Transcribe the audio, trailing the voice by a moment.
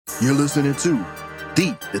You're listening to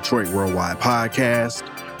the Detroit Worldwide Podcast,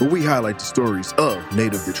 where we highlight the stories of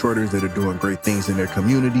native Detroiters that are doing great things in their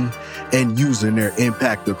community and using their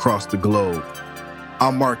impact across the globe.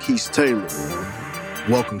 I'm Marquise Taylor.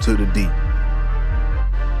 Welcome to the D.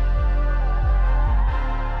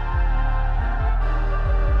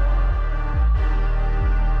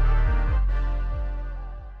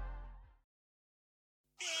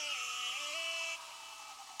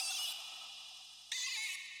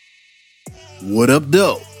 What up,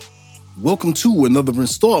 though? Welcome to another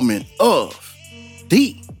installment of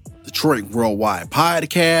the Detroit Worldwide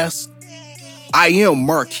Podcast. I am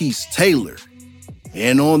Marquise Taylor,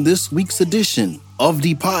 and on this week's edition of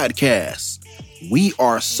the podcast, we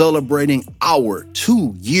are celebrating our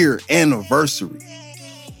 2-year anniversary.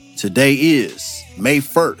 Today is May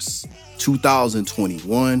 1st,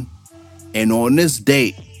 2021, and on this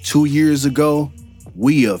date, 2 years ago,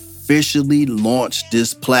 we officially launched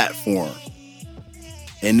this platform.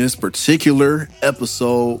 In this particular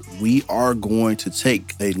episode, we are going to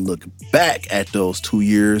take a look back at those 2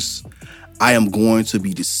 years. I am going to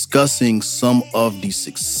be discussing some of the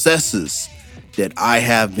successes that I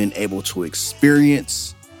have been able to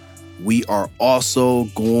experience. We are also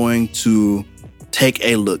going to take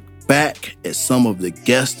a look back at some of the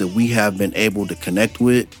guests that we have been able to connect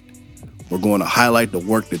with. We're going to highlight the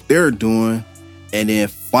work that they're doing. And then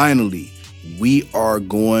finally, we are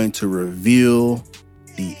going to reveal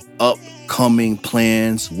the upcoming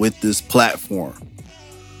plans with this platform.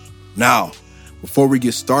 Now, before we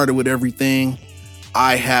get started with everything,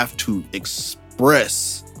 I have to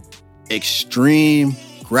express extreme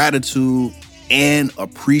gratitude and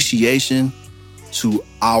appreciation to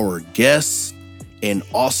our guests and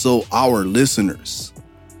also our listeners.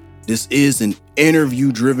 This is an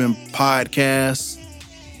interview-driven podcast.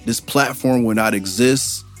 This platform would not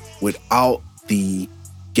exist without the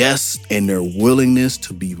guests and their willingness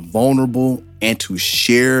to be vulnerable and to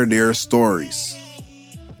share their stories.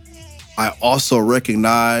 I also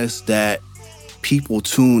recognize that people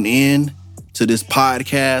tune in to this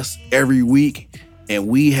podcast every week, and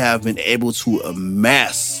we have been able to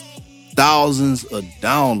amass thousands of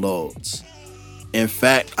downloads. In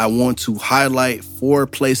fact, I want to highlight 4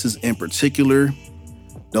 places in particular.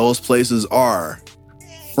 Those places are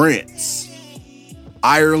France,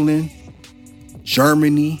 Ireland,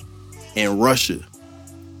 Germany, and Russia.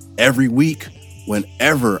 Every week,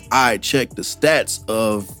 whenever I check the stats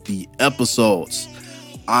of the episodes,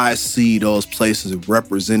 I see those places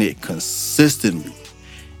represented consistently.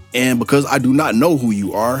 And because I do not know who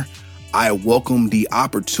you are, I welcome the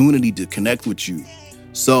opportunity to connect with you.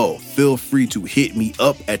 So feel free to hit me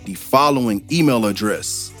up at the following email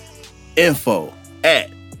address: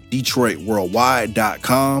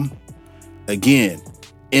 info@DetroitWorldwide.com. Again,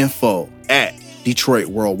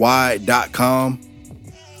 info@DetroitWorldwide.com.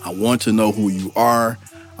 I want to know who you are.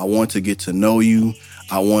 I want to get to know you.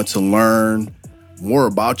 I want to learn more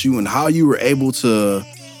about you and how you were able to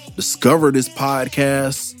discover this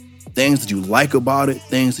podcast, things that you like about it,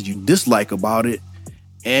 things that you dislike about it.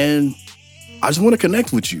 And I just want to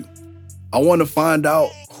connect with you. I want to find out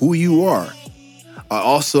who you are. I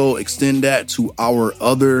also extend that to our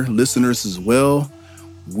other listeners as well.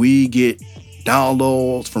 We get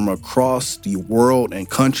downloads from across the world and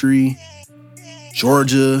country: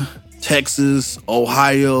 Georgia, Texas,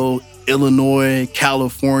 Ohio, Illinois,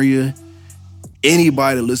 California.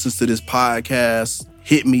 Anybody that listens to this podcast,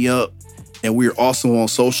 hit me up. And we're also on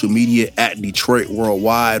social media at Detroit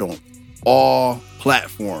Worldwide on all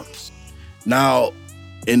platforms. Now,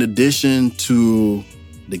 in addition to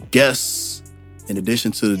the guests, in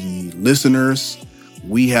addition to the listeners,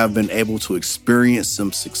 we have been able to experience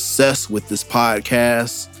some success with this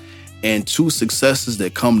podcast, and 2 successes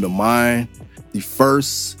that come to mind. The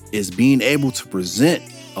first is being able to present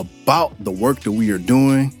about the work that we are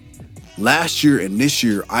doing. Last year and this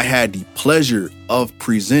year, I had the pleasure of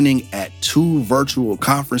presenting at 2 virtual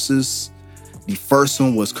conferences. The first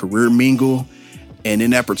one was Career Mingle, and in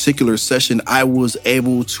that particular session, I was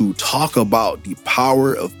able to talk about the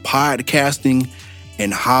power of podcasting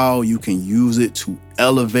and how you can use it to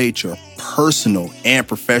elevate your personal and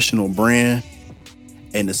professional brand.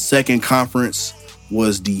 And the second conference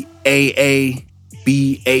was the AABHE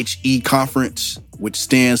conference, which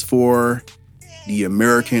stands for the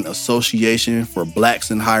American Association for Blacks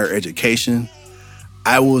in Higher Education.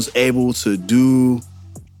 I was able to do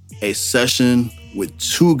a session with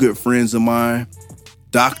 2 good friends of mine,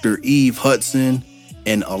 Dr. Eve Hudson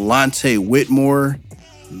and Alante Whitmore.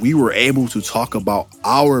 We were able to talk about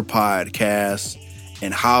our podcast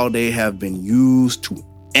and how they have been used to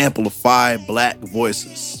amplify Black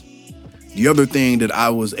voices. The other thing that I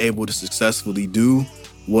was able to successfully do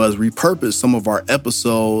was repurpose some of our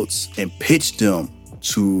episodes and pitch them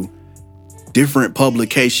to different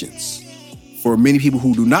publications. For many people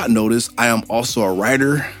who do not know this, I am also a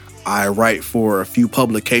writer. I write for a few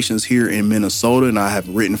publications here in Minnesota, and I have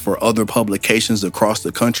written for other publications across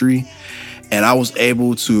the country. And I was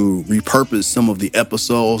able to repurpose some of the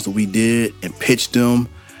episodes that we did and pitch them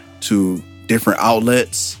to different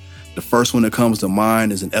outlets. The first one that comes to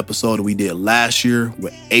mind is an episode that we did last year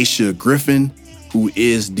with Aisha Griffin, who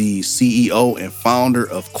is the CEO and founder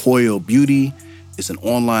of Coil Beauty. It's an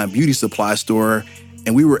online beauty supply store.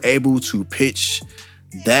 And we were able to pitch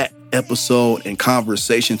that episode and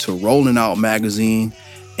conversation to Rolling Out magazine.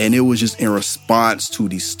 And it was just in response to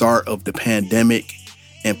the start of the pandemic,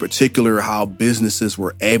 in particular, how businesses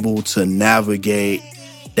were able to navigate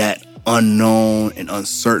that unknown and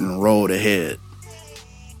uncertain road ahead.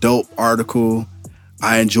 Dope article.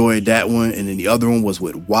 I enjoyed that one. And then the other one was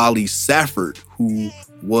with Wally Safford, who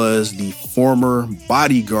was the former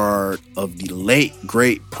bodyguard of the late,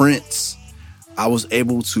 great Prince. I was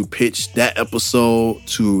able to pitch that episode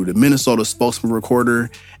to the Minnesota Spokesman Recorder,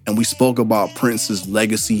 and we spoke about Prince's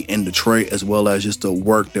legacy in Detroit, as well as just the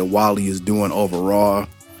work that Wally is doing overall.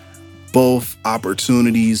 Both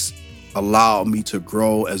opportunities allowed me to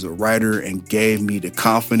grow as a writer and gave me the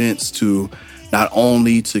confidence to not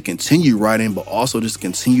only to continue writing, but also just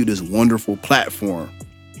continue this wonderful platform.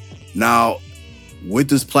 Now, with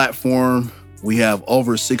this platform, we have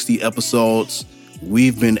over 60 episodes.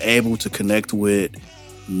 We've been able to connect with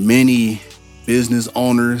many business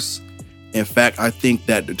owners. In fact, I think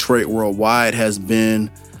that Detroit Worldwide has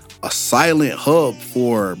been a silent hub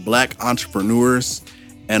for Black entrepreneurs.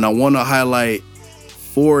 And I want to highlight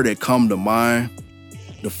 4 that come to mind.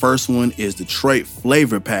 The first one is Detroit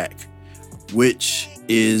Flavor Pack, which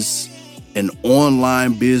is an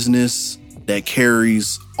online business that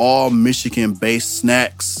carries all Michigan-based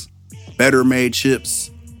snacks, Better Made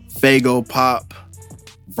chips, Faygo Pop,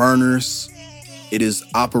 Vernors. It is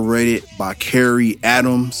operated by Carrie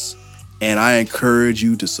Adams, and I encourage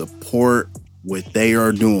you to support what they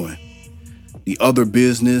are doing. The other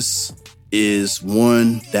business is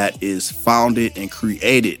one that is founded and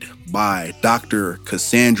created by Dr.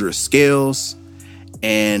 Cassandra Scales,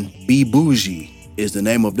 and Be Bougie is the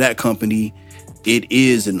name of that company. It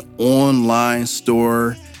is an online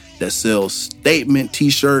store that sells statement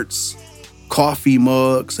t-shirts, coffee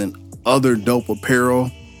mugs, and other dope apparel.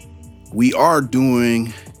 We are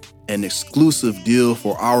doing an exclusive deal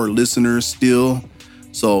for our listeners still,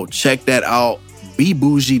 so check that out,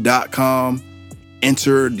 bebougie.com.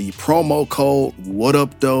 Enter the promo code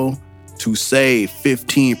WhatUpThough to save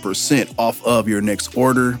 15% off of your next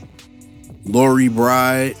order. Lori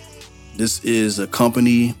Bride, this is a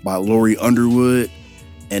company by Lori Underwood,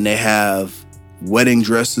 and they have wedding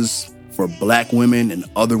dresses for Black women and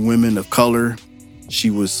other women of color. She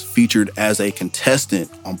was featured as a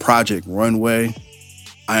contestant on Project Runway.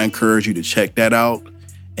 I encourage you to check that out.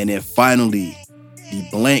 And then finally, The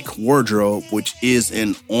Blank Wardrobe, which is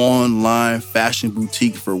an online fashion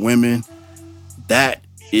boutique for women. That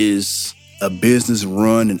is a business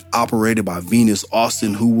run and operated by Venus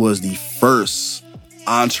Austin, who was the first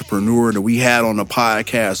entrepreneur that we had on the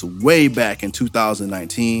podcast way back in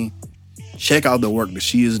 2019. Check out the work that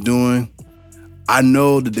she is doing. I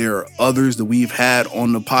know that there are others that we've had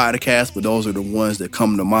on the podcast, but those are the ones that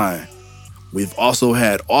come to mind. We've also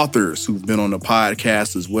had authors who've been on the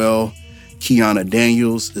podcast as well. Kiana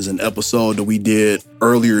Daniels is an episode that we did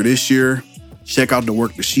earlier this year. Check out the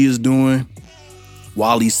work that she is doing.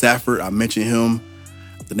 Wally Safford, I mentioned him.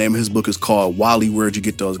 The name of his book is called Wally, Where'd You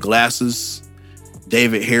Get Those Glasses?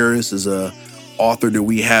 David Harris is a author that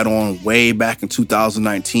we had on way back in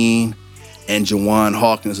 2019. And Jawan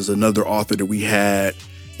Hawkins is another author that we had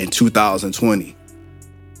in 2020.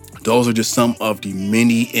 Those are just some of the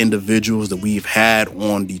many individuals that we've had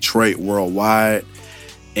on Detroit Worldwide.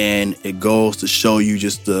 And it goes to show you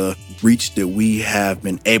just the reach that we have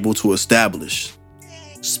been able to establish.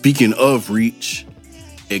 Speaking of reach,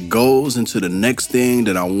 it goes into the next thing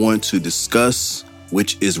that I want to discuss,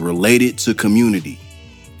 which is related to community.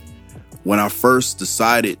 When I first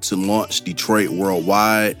decided to launch Detroit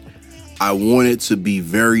Worldwide, I wanted to be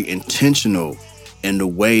very intentional in the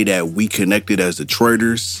way that we connected as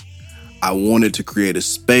Detroiters. I wanted to create a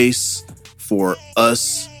space for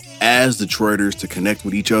us as Detroiters to connect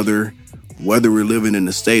with each other, whether we're living in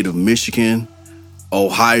the state of Michigan,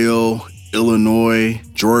 Ohio, Illinois,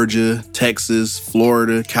 Georgia, Texas,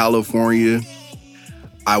 Florida, California.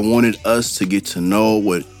 I wanted us to get to know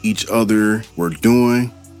what each other were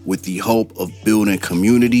doing with the hope of building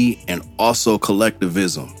community and also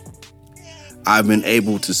collectivism. I've been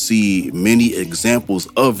able to see many examples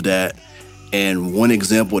of that. And one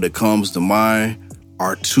example that comes to mind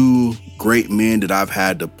are two great men that I've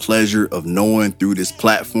had the pleasure of knowing through this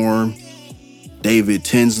platform, David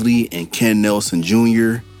Tinsley and Ken Nelson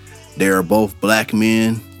Jr. They are both black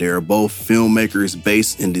men. They are both filmmakers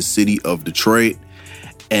based in the city of Detroit.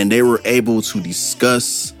 And they were able to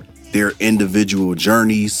discuss their individual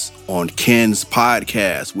journeys on Ken's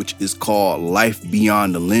podcast, which is called Life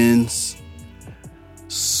Beyond the Lens.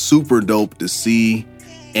 Super dope to see.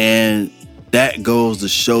 And that goes to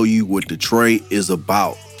show you what Detroit is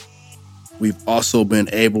about. We've also been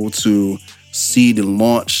able to see the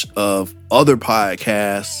launch of other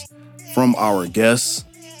podcasts from our guests.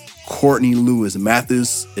 Courtney Lewis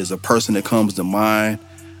Mathis is a person that comes to mind.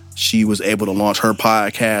 She was able to launch her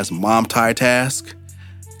podcast, Multitask.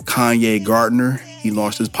 Kanye Gardner, he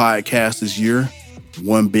launched his podcast this year,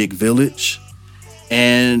 One Big Village.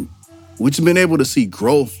 And we've been able to see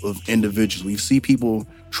growth of individuals. We see people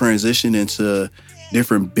transition into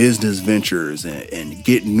different business ventures and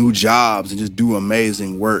get new jobs and just do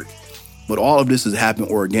amazing work. But all of this has happened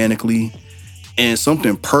organically. And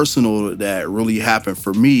something personal that really happened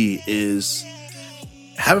for me is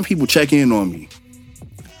having people check in on me.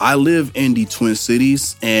 I live in the Twin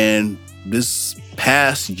Cities, and this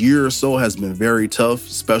past year or so has been very tough,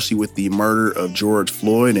 especially with the murder of George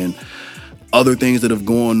Floyd and other things that have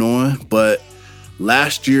gone on. But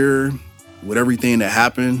last year, with everything that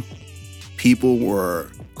happened, people were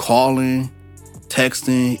calling,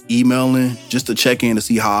 texting, emailing just to check in to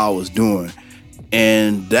see how I was doing.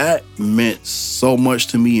 And that meant so much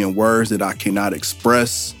to me in words that I cannot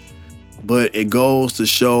express. But it goes to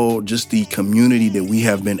show just the community that we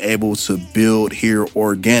have been able to build here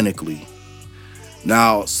organically.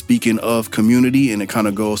 Now, speaking of community, and it kind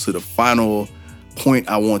of goes to the final point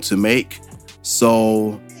I want to make.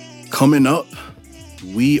 So coming up,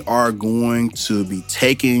 we are going to be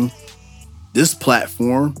taking this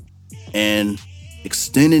platform and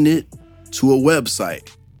extending it to a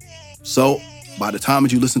website. So by the time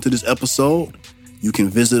that you listen to this episode, you can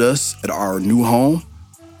visit us at our new home,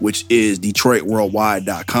 which is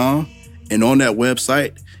DetroitWorldwide.com. And on that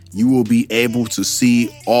website, you will be able to see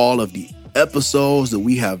all of the episodes that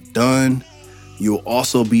we have done. You'll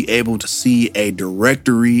also be able to see a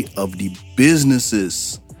directory of the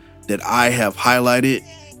businesses that I have highlighted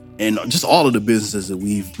and just all of the businesses that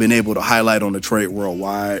we've been able to highlight on Detroit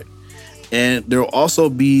Worldwide. And there'll also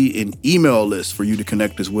be an email list for you to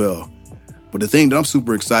connect as well. But the thing that I'm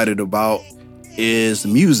super excited about is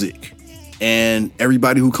music. And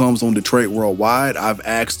everybody who comes on Detroit Worldwide, I've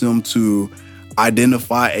asked them to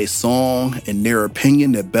identify a song in their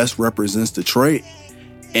opinion that best represents Detroit.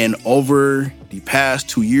 And over the past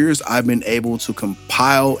 2 years, I've been able to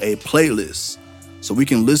compile a playlist so we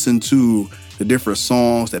can listen to the different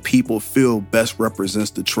songs that people feel best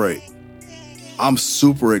represents Detroit. I'm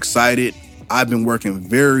super excited. I've been working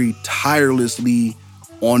very tirelessly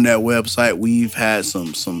on that website. We've had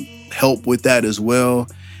some help with that as well.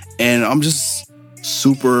 And I'm just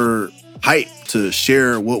super hyped to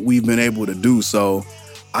share what we've been able to do. So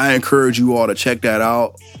I encourage you all to check that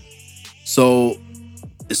out. So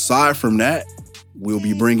aside from that, we'll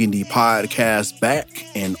be bringing the podcast back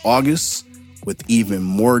in August with even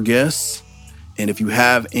more guests. And if you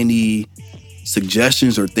have any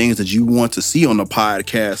suggestions or things that you want to see on the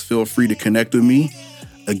podcast, feel free to connect with me.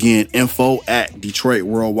 Again,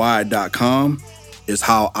 info@DetroitWorldwide.com is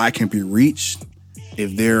how I can be reached.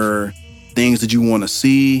 If there are things that you want to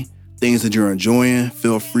see, things that you're enjoying,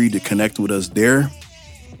 feel free to connect with us there.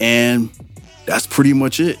 And that's pretty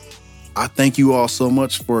much it. I thank you all so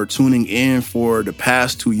much for tuning in for the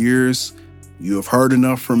past 2 years. You have heard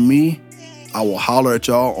enough from me. I will holler at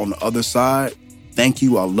y'all on the other side. Thank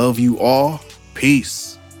you. I love you all.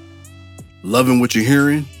 Peace. Loving what you're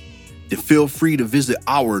hearing? Then feel free to visit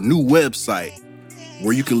our new website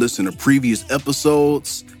where you can listen to previous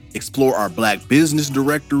episodes, explore our Black Business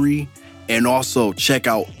Directory, and also check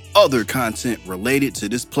out other content related to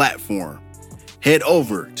this platform. Head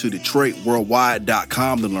over to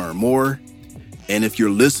DetroitWorldwide.com to learn more. And if you're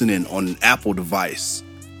listening on an Apple device,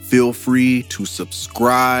 feel free to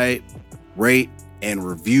subscribe, rate, and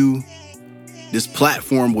review. This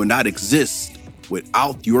platform will not exist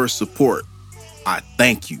without your support. I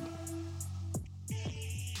thank you.